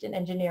engaged in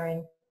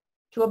engineering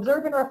to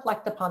observe and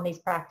reflect upon these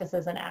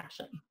practices in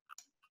action.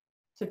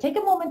 So take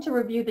a moment to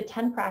review the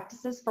 10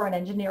 practices for an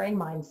engineering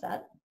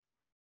mindset.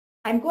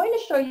 I'm going to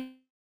show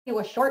you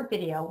a short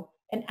video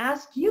and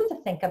ask you to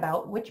think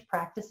about which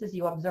practices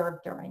you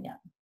observed during it.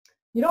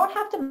 You don't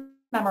have to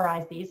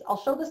memorize these.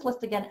 I'll show this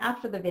list again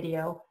after the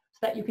video so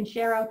that you can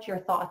share out your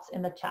thoughts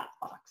in the chat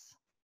box.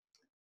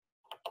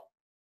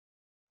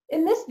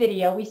 In this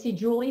video, we see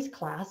Julie's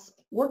class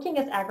working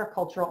as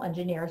agricultural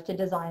engineers to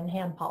design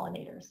hand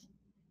pollinators.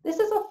 This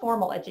is a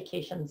formal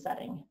education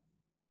setting,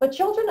 but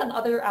children in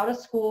other out of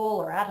school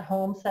or at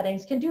home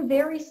settings can do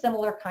very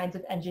similar kinds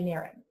of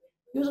engineering,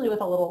 usually with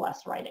a little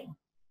less writing.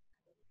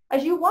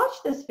 As you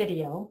watch this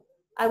video,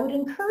 I would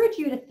encourage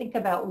you to think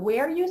about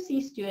where you see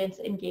students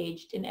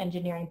engaged in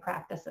engineering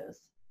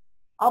practices.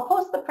 I'll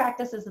post the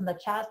practices in the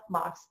chat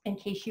box in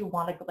case you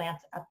want to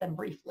glance at them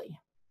briefly.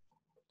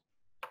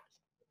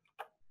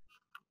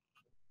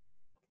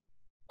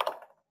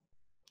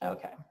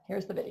 Okay,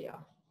 here's the video.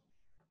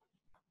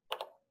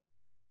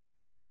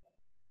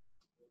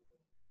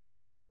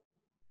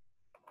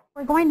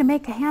 We're going to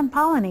make a hand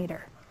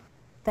pollinator.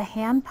 The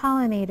hand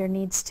pollinator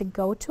needs to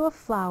go to a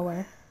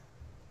flower,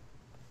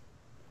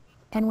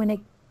 and when it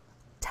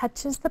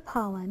touches the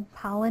pollen,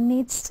 pollen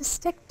needs to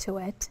stick to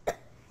it.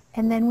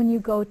 And then when you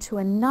go to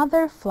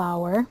another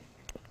flower,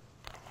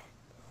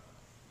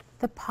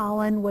 the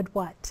pollen would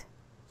what?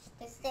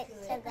 Stick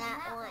to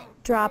that one.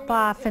 Drop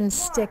off and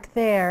stick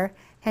there,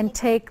 and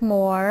take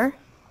more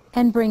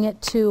and bring it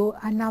to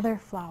another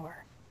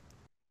flower.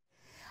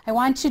 I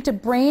want you to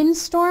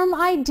brainstorm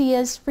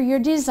ideas for your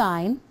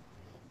design.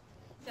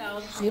 I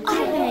have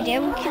an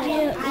idea.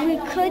 We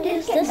could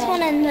use this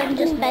one and then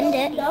just bend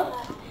it.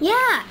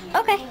 Yeah,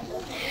 okay.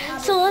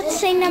 So let's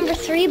say number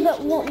 3,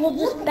 but we'll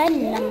just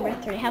bend number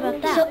 3. How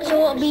about that?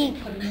 So it'll be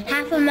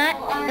half of my,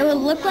 it will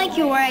look like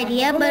your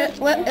idea, but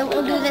it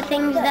will do the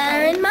things that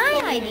are in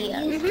my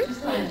idea.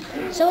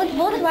 So it's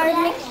both of ours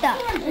mixed up.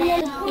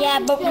 Yeah,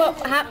 but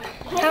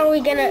how are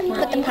we going to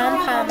put the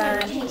pom-pom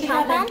on?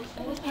 Pom-pom?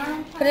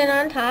 Put it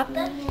on top.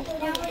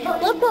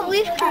 Look what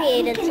we've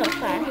created so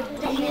far.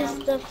 Use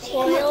the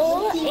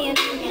foil and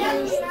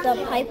use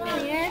the pipe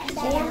here.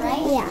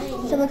 Yeah,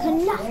 so we're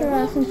cutting the fur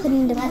off and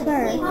putting the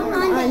fur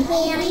on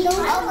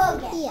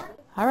here.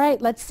 All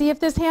right, let's see if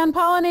this hand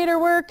pollinator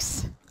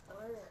works.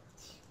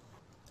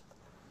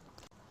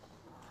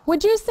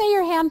 Would you say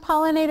your hand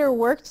pollinator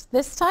worked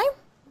this time?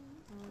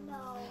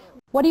 No.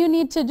 What do you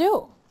need to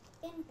do?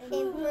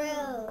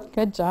 Improve.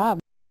 Good job.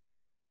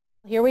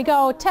 Here we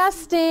go,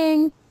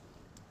 testing.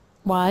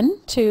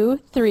 1, 2,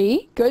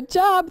 3. Good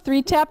job.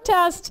 3-tap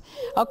test.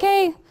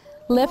 Okay,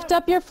 lift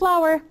up your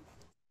flower.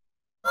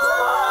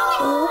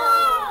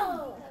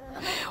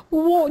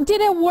 Whoa,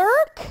 did it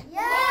work?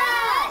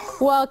 Yes!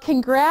 Well,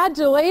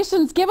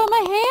 congratulations. Give them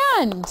a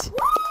hand.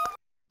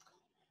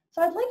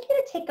 So I'd like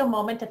you to take a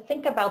moment to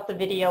think about the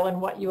video and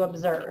what you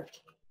observed.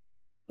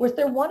 Was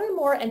there one or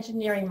more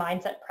engineering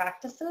mindset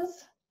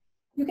practices?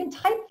 You can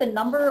type the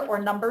number or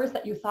numbers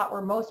that you thought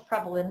were most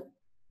prevalent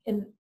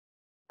in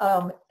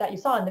that you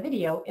saw in the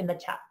video in the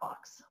chat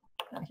box.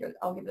 Now here,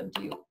 I'll give them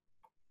to you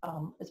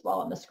as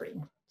well on the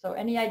screen. So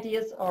any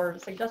ideas or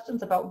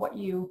suggestions about what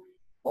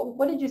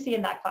did you see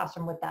in that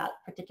classroom with that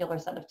particular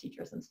set of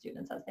teachers and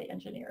students as they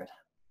engineered?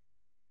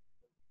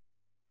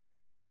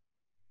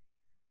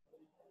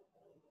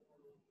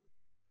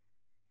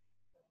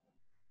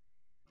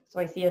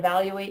 So I see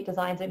evaluate,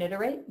 designs, and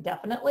iterate,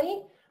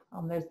 definitely.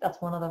 That's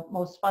one of the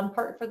most fun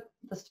part for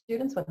the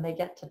students when they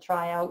get to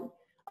try out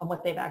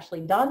what they've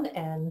actually done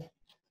and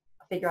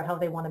figure out how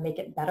they want to make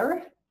it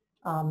better.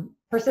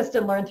 Persist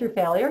and learn through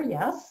failure,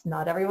 yes.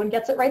 Not everyone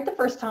gets it right the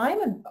first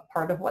time, and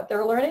part of what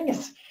they're learning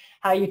is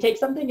how you take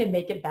something and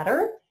make it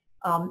better.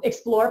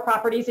 Explore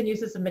properties and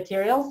uses of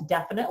materials,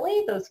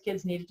 definitely. Those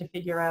kids needed to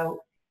figure out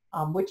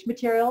which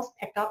materials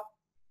pick up.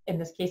 In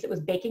this case, it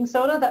was baking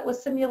soda that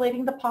was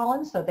simulating the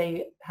pollen. So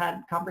they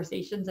had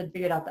conversations and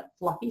figured out that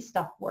fluffy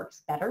stuff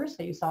works better.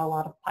 So you saw a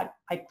lot of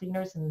pipe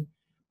cleaners and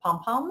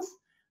pom-poms.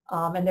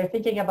 And they're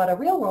thinking about a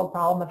real world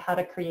problem of how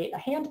to create a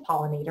hand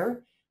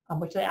pollinator,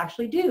 which they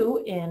actually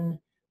do in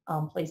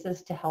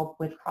places to help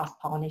with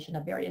cross-pollination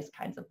of various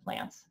kinds of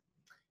plants.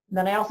 And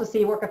then I also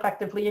see work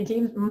effectively in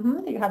teams.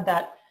 You have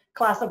that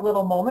classic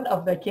little moment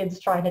of the kids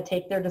trying to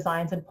take their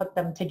designs and put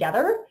them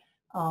together.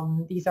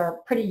 These are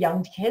pretty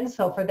young kids,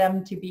 so for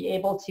them to be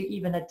able to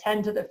even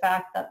attend to the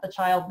fact that the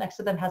child next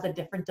to them has a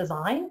different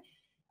design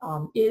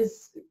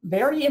is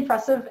very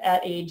impressive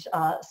at age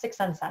 6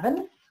 and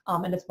 7,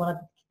 and it's one of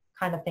the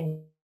kind of things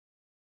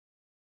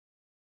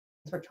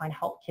we're trying to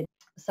help kids.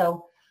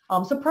 So,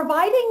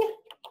 providing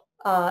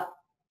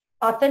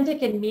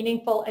authentic and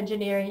meaningful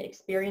engineering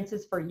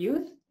experiences for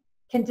youth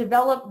can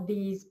develop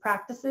these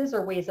practices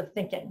or ways of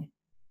thinking.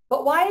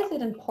 But why is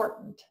it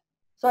important?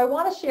 So I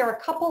want to share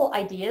a couple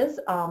ideas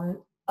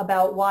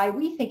about why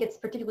we think it's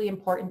particularly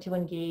important to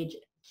engage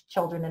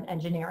children in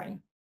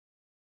engineering.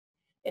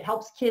 It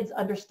helps kids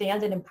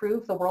understand and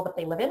improve the world that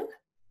they live in.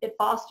 It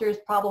fosters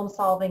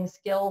problem-solving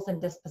skills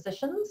and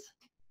dispositions.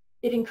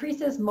 It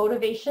increases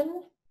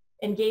motivation,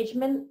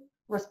 engagement,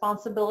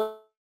 responsibility,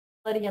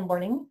 and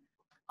learning.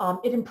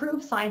 It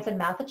improves science and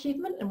math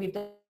achievement, and we've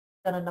done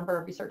a number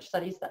of research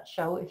studies that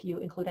show if you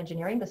include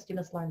engineering, the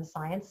students learn the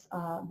science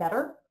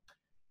better.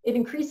 It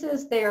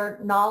increases their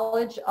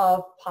knowledge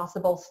of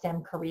possible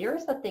STEM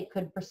careers that they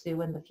could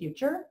pursue in the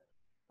future.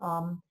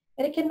 And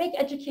it can make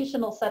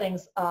educational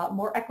settings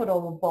more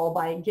equitable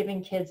by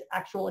giving kids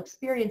actual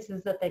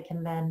experiences that they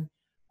can then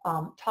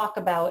talk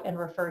about and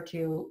refer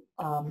to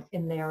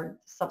in their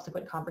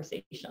subsequent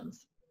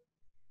conversations.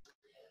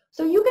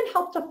 So you can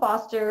help to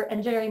foster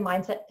engineering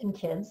mindset in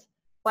kids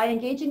by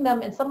engaging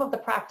them in some of the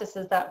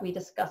practices that we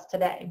discussed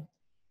today.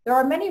 There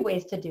are many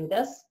ways to do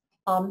this.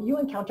 You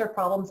encounter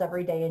problems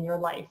every day in your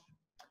life.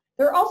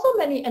 There are also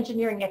many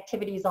engineering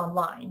activities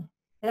online,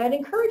 and I'd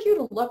encourage you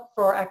to look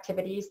for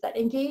activities that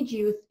engage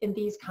youth in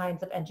these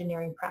kinds of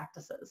engineering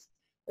practices.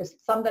 There's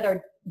some that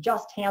are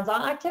just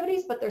hands-on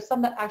activities, but there's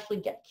some that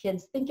actually get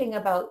kids thinking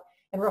about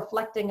and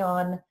reflecting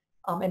on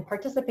and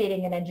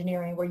participating in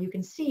engineering where you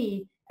can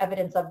see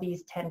evidence of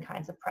these 10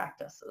 kinds of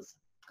practices.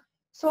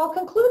 So I'll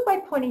conclude by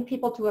pointing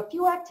people to a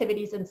few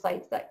activities and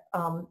sites that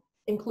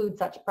include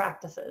such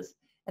practices.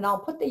 And I'll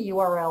put the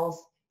URLs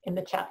in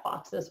the chat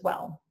box as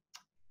well.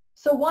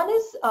 So one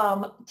is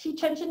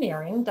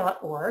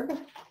teachengineering.org.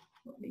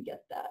 Let me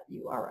get that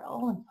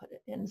URL and put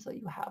it in so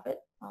you have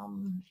it if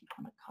you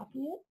want to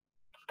copy it.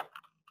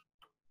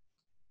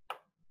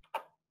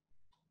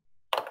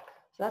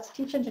 So that's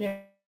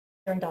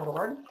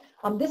teachengineering.org.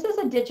 This is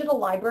a digital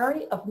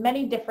library of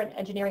many different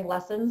engineering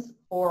lessons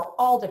for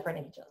all different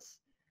ages.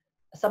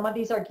 Some of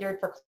these are geared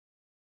for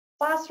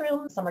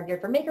classrooms, some are geared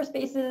for maker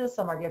spaces,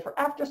 some are geared for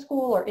after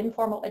school or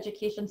informal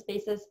education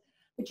spaces,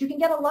 but you can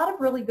get a lot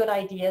of really good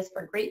ideas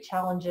for great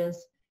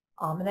challenges.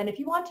 And then if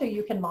you want to,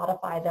 you can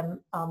modify them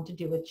to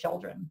do with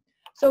children.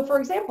 So for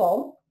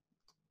example,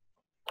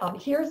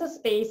 here's a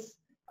space,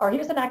 or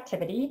here's an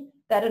activity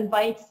that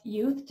invites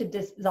youth to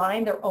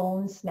design their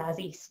own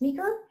snazzy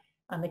sneaker.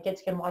 The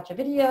kids can watch a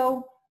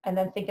video and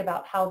then think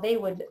about how they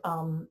would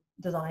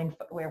design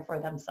footwear for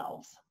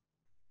themselves.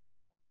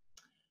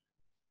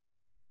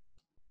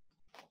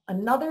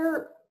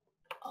 Another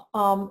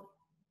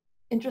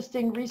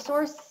interesting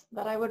resource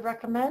that I would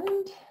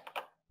recommend.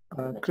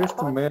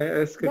 Kristen, may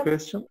I ask a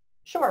question?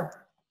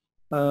 Sure.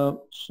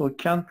 So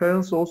can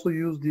parents also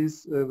use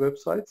these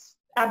websites?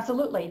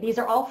 Absolutely. These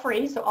are all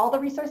free. So all the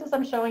resources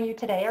I'm showing you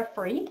today are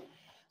free.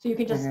 So you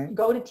can just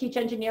go to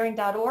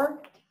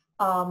teachengineering.org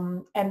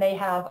and they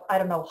have, I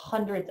don't know,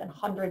 hundreds and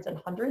hundreds and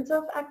hundreds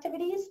of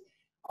activities.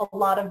 A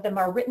lot of them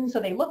are written so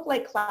they look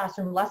like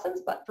classroom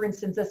lessons, but for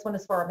instance, this one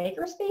is for a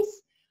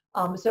makerspace.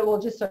 So we'll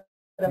just sort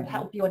of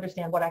help you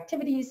understand what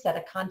activities, set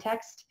a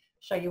context,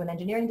 show you an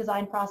engineering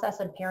design process,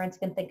 and parents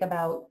can think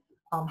about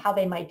how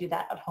they might do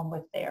that at home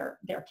with their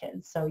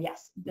kids. So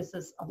yes, this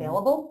is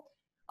available.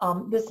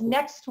 This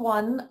next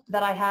one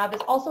that I have is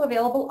also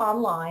available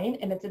online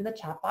and it's in the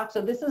chat box.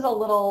 So this is a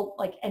little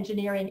like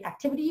engineering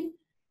activity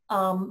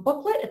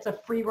booklet. It's a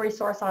free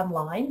resource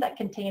online that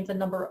contains a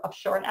number of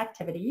short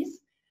activities.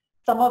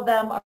 Some of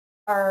them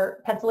are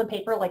pencil and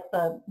paper, like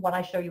the one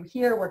I show you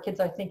here, where kids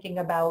are thinking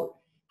about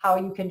how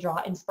you can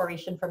draw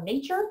inspiration from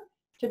nature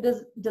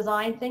to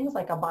design things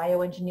like a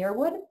bioengineer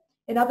would.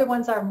 And other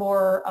ones are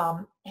more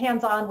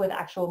hands-on with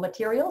actual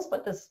materials,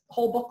 but this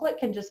whole booklet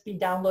can just be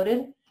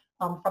downloaded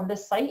from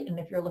this site. And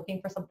if you're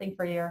looking for something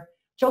for your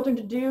children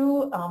to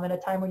do in a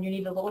time when you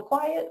need a little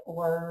quiet,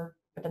 or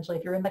potentially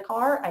if you're in the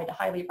car, I'd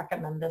highly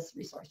recommend this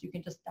resource. You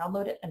can just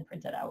download it and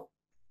print it out.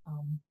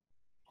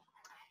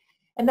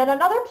 And then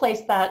another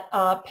place that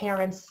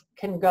parents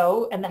can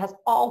go, and that has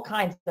all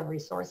kinds of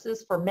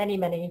resources for many,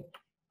 many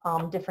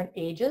different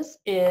ages,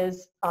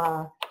 is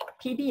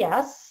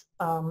PBS.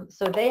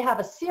 So they have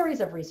a series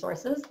of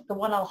resources. The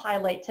one I'll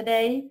highlight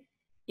today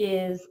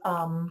is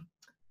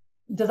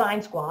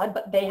design squad,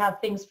 but they have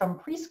things from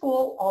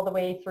preschool all the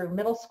way through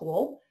middle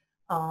school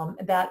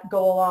that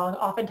go along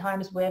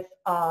oftentimes with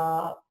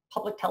a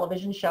public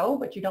television show,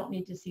 but you don't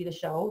need to see the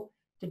show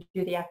to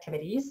do the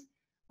activities.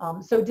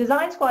 So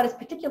Design Squad is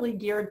particularly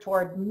geared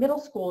toward middle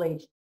school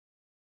age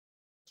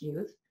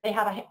youth. They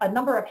have a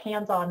number of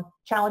hands-on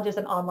challenges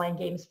and online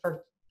games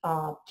for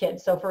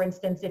kids. So for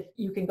instance, if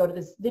you can go to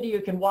this video,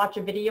 you can watch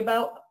a video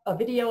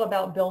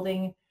about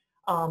building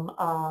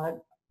a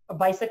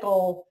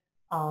bicycle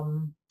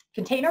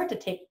container to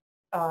take,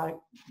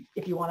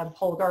 if you want to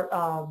pull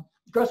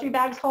grocery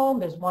bags home.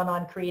 There's one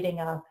on creating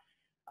a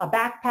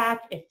backpack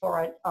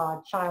for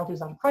a child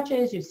who's on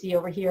crutches. You see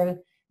over here,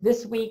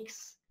 this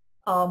week's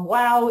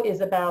WOW is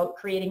about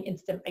creating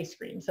instant ice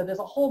cream. So there's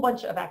a whole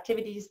bunch of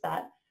activities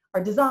that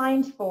are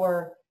designed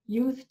for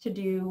youth to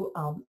do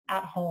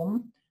at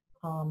home.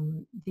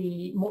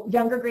 The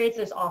younger grades,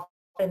 there's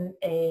often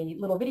a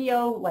little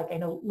video, like I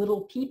know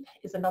Little Peep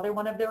is another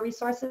one of their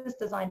resources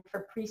designed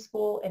for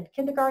preschool and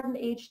kindergarten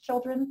age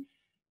children.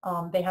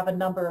 They have a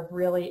number of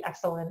really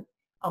excellent,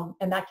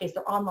 in that case,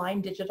 they're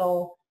online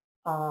digital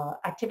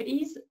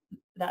activities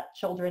that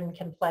children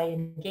can play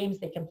and games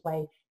they can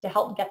play to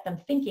help get them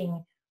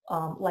thinking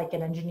like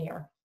an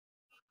engineer.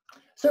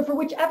 So for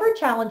whichever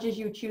challenges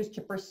you choose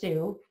to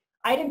pursue,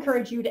 I'd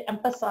encourage you to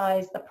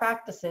emphasize the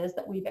practices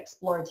that we've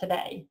explored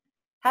today.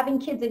 Having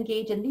kids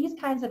engage in these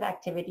kinds of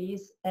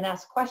activities and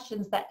ask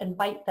questions that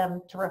invite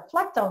them to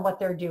reflect on what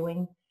they're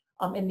doing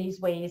in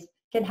these ways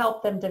can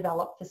help them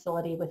develop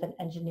facility with an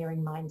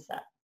engineering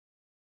mindset.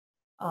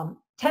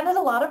 10 is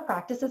a lot of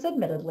practices,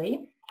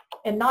 admittedly,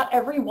 and not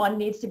every one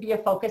needs to be a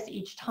focus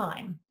each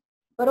time.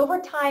 But over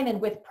time and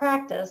with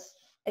practice,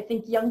 I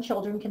think young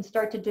children can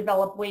start to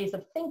develop ways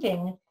of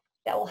thinking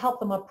that will help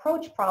them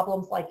approach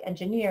problems like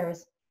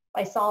engineers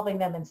by solving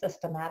them in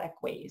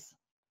systematic ways.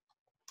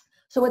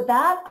 So with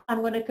that, I'm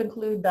going to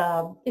conclude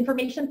the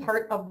information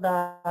part of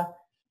the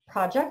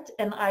project,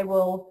 and I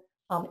will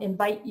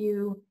invite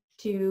you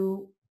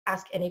to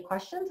ask any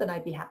questions, and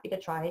I'd be happy to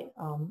try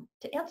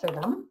to answer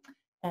them.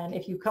 And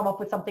if you come up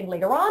with something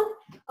later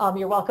on,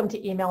 you're welcome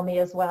to email me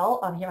as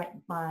well. Here,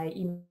 my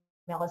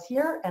email is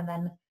here, and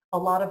then a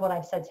lot of what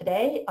I've said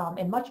today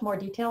in much more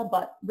detail,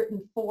 but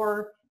written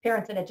for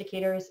parents and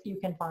educators, you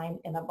can find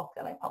in a book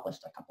that I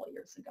published a couple of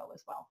years ago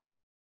as well.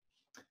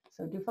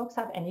 So do folks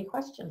have any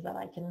questions that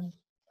I can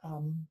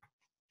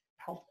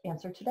help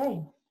answer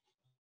today?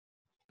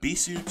 Be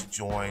sure to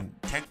join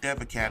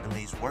TechDev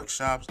Academy's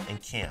workshops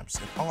and camps,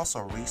 and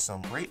also read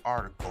some great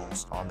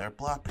articles on their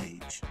blog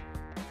page.